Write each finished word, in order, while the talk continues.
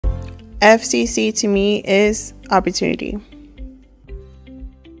FCC to me is opportunity.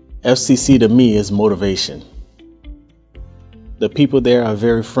 FCC to me is motivation. The people there are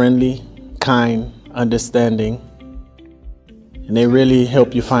very friendly, kind, understanding, and they really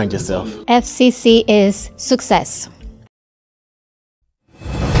help you find yourself. FCC is success.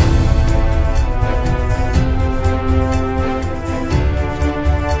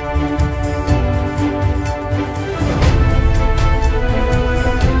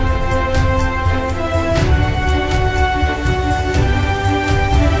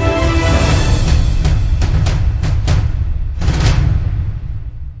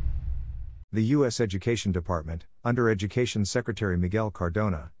 The U.S. Education Department, under Education Secretary Miguel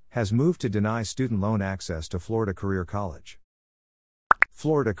Cardona, has moved to deny student loan access to Florida Career College.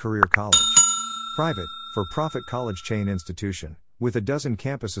 Florida Career College. Private, for-profit college chain institution, with a dozen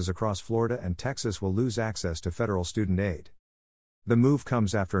campuses across Florida and Texas, will lose access to federal student aid. The move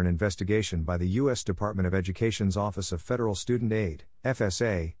comes after an investigation by the U.S. Department of Education's Office of Federal Student Aid,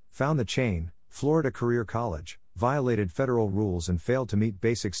 FSA, found the chain, Florida Career College, violated federal rules and failed to meet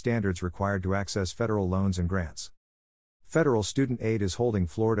basic standards required to access federal loans and grants. Federal student aid is holding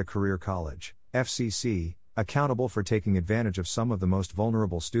Florida Career College, FCC, accountable for taking advantage of some of the most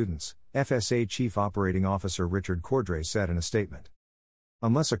vulnerable students, FSA Chief Operating Officer Richard Cordray said in a statement.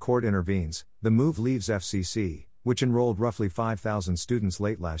 Unless a court intervenes, the move leaves FCC, which enrolled roughly 5,000 students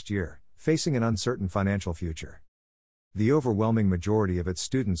late last year, facing an uncertain financial future. The overwhelming majority of its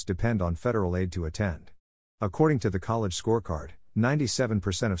students depend on federal aid to attend. According to the College Scorecard,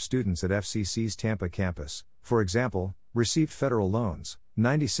 97% of students at FCC's Tampa campus, for example, received federal loans.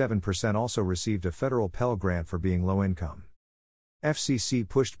 97% also received a federal Pell Grant for being low income. FCC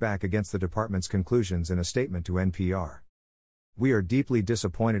pushed back against the department's conclusions in a statement to NPR. "We are deeply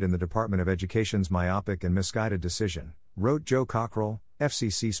disappointed in the Department of Education's myopic and misguided decision," wrote Joe Cockrell,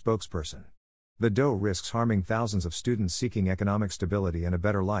 FCC spokesperson. "The DOE risks harming thousands of students seeking economic stability and a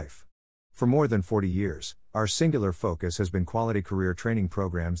better life. For more than 40 years, our singular focus has been quality career training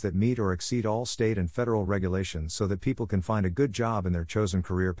programs that meet or exceed all state and federal regulations so that people can find a good job in their chosen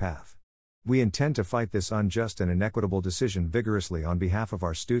career path. We intend to fight this unjust and inequitable decision vigorously on behalf of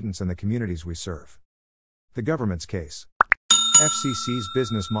our students and the communities we serve." The government's case. FCC's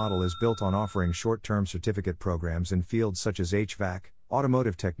business model is built on offering short-term certificate programs in fields such as HVAC,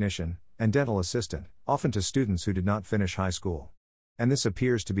 automotive technician, and dental assistant, often to students who did not finish high school. And this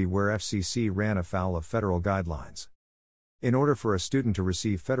appears to be where FCC ran afoul of federal guidelines. In order for a student to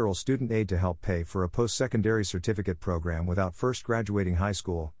receive federal student aid to help pay for a post-secondary certificate program without first graduating high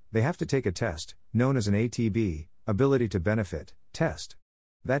school, they have to take a test, known as an ATB, Ability to Benefit, test.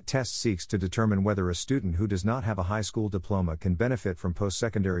 That test seeks to determine whether a student who does not have a high school diploma can benefit from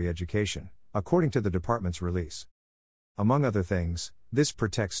post-secondary education, according to the department's release. Among other things, this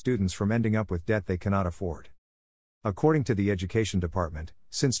protects students from ending up with debt they cannot afford. According to the Education Department,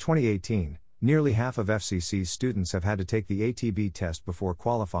 since 2018, nearly half of FCC's students have had to take the ATB test before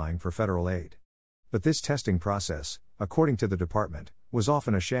qualifying for federal aid. But this testing process, according to the department, was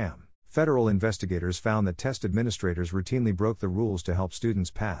often a sham. Federal investigators found that test administrators routinely broke the rules to help students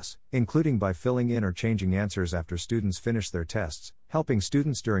pass, including by filling in or changing answers after students finished their tests, helping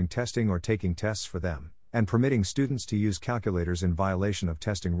students during testing or taking tests for them, and permitting students to use calculators in violation of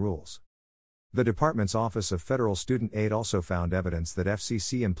testing rules. The department's Office of Federal Student Aid also found evidence that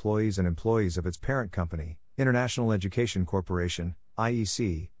FCC employees and employees of its parent company, International Education Corporation,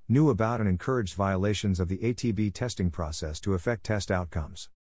 IEC, knew about and encouraged violations of the ATB testing process to affect test outcomes.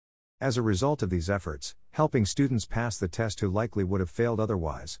 As a result of these efforts, helping students pass the test who likely would have failed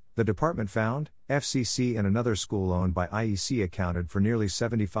otherwise, the department found, FCC and another school owned by IEC accounted for nearly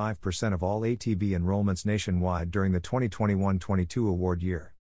 75% of all ATB enrollments nationwide during the 2021-22 award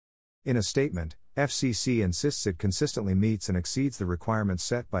year. In a statement, FCC insists it consistently meets and exceeds the requirements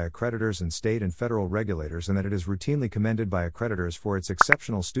set by accreditors and state and federal regulators, and that it is routinely commended by accreditors for its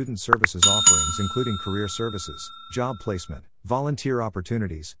exceptional student services offerings, including career services, job placement, volunteer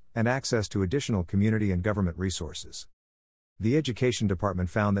opportunities, and access to additional community and government resources. The Education Department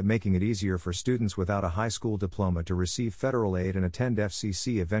found that making it easier for students without a high school diploma to receive federal aid and attend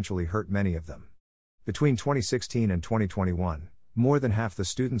FCC eventually hurt many of them. Between 2016 and 2021, more than half the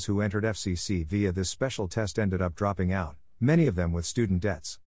students who entered FCC via this special test ended up dropping out, many of them with student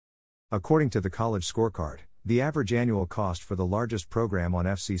debts. According to the College Scorecard, the average annual cost for the largest program on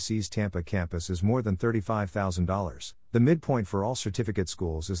FCC's Tampa campus is more than $35,000. The midpoint for all certificate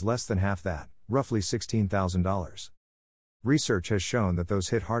schools is less than half that, roughly $16,000. Research has shown that those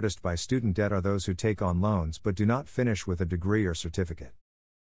hit hardest by student debt are those who take on loans but do not finish with a degree or certificate.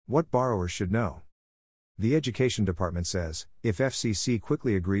 What borrowers should know. The Education Department says, if FCC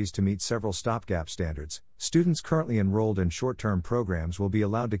quickly agrees to meet several stopgap standards, students currently enrolled in short-term programs will be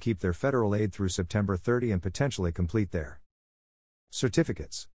allowed to keep their federal aid through September 30 and potentially complete their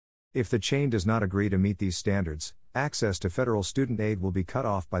certificates. If the chain does not agree to meet these standards, access to federal student aid will be cut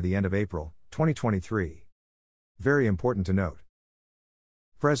off by the end of April 2023. Very important to note.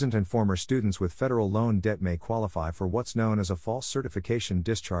 Present and former students with federal loan debt may qualify for what's known as a false certification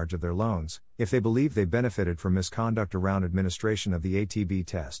discharge of their loans, if they believe they benefited from misconduct around administration of the ATB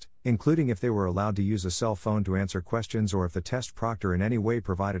test, including if they were allowed to use a cell phone to answer questions or if the test proctor in any way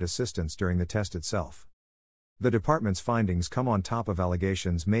provided assistance during the test itself. The department's findings come on top of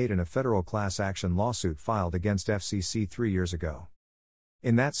allegations made in a federal class action lawsuit filed against FCC 3 years ago.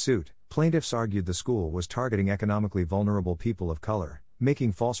 In that suit, plaintiffs argued the school was targeting economically vulnerable people of color,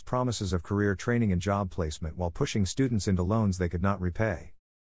 making false promises of career training and job placement while pushing students into loans they could not repay.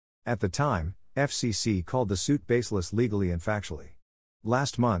 At the time, FCC called the suit baseless legally and factually.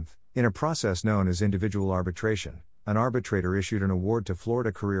 Last month, in a process known as individual arbitration, an arbitrator issued an award to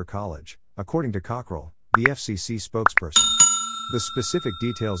Florida Career College, according to Cockrell, the FCC spokesperson. The specific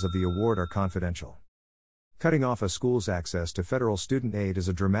details of the award are confidential. Cutting off a school's access to federal student aid is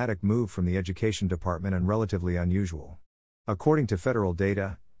a dramatic move from the Education Department and relatively unusual. According to federal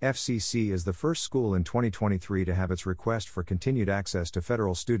data, FCC is the first school in 2023 to have its request for continued access to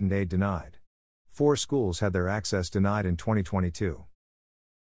federal student aid denied. 4 schools had their access denied in 2022.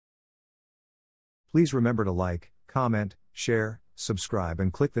 Please remember to like, comment, share, subscribe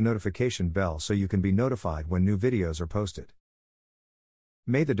and click the notification bell so you can be notified when new videos are posted.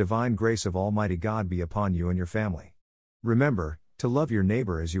 May the divine grace of Almighty God be upon you and your family. Remember, to love your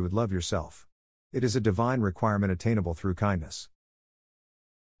neighbor as you would love yourself. It is a divine requirement attainable through kindness.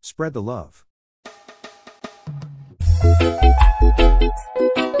 Spread the love.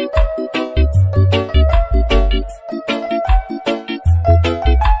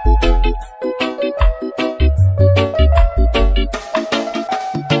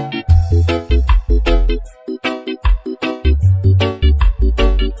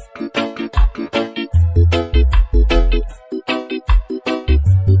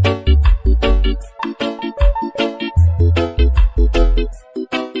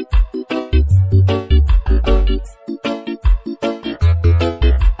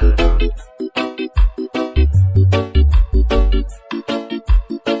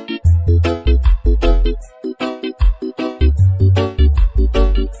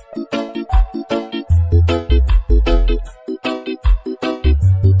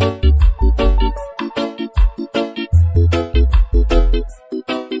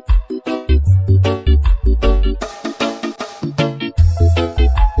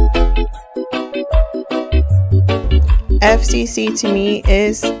 FCC to me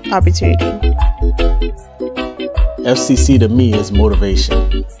is opportunity. FCC to me is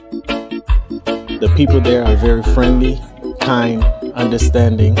motivation. The people there are very friendly, kind,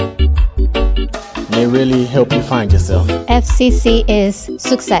 understanding, and they really help you find yourself. FCC is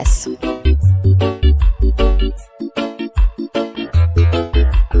success.